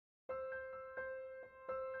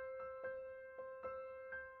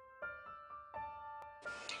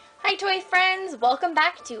Hi toy friends! Welcome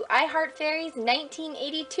back to I Heart Fairy's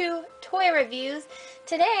 1982 toy reviews.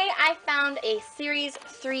 Today I found a Series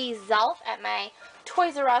 3 Zelf at my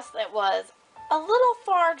Toys R Us that was a little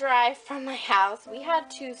far drive from my house. We had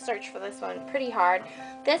to search for this one pretty hard.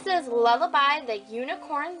 This is Lullaby, the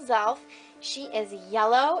unicorn Zelf. She is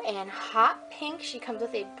yellow and hot pink. She comes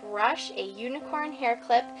with a brush, a unicorn hair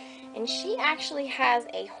clip, and she actually has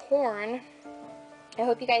a horn. I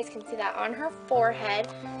hope you guys can see that on her forehead.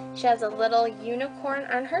 She has a little unicorn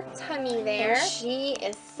on her tummy there. And she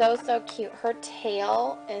is so cute. Her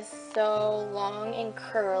tail is so long and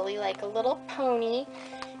curly, like a little pony.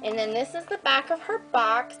 And then this is the back of her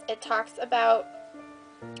box. It talks about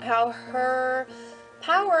how her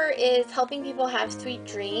power is helping people have sweet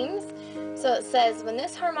dreams. So it says, when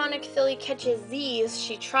this harmonic filly catches these,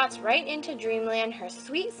 she trots right into dreamland. Her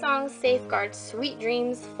sweet songs safeguard sweet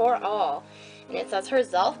dreams for all. And it says her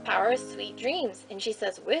Zelf power is sweet dreams. And she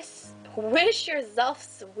says, wish your Zelf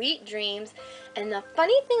sweet dreams. And the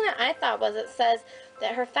funny thing that I thought was it says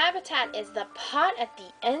that her habitat is the pot at the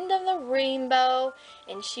end of the rainbow.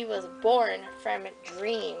 And she was born from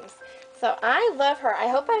dreams. So I love her. I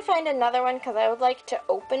hope I find another one because I would like to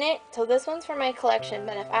open it. So this one's for my collection.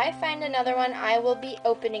 But if I find another one, I will be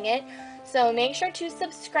opening it. So make sure to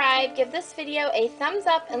subscribe, give this video a thumbs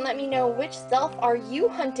up, and let me know which Zelf are you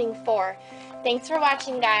hunting for. Thanks for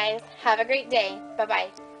watching, guys. Have a great day.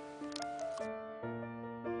 Bye-bye.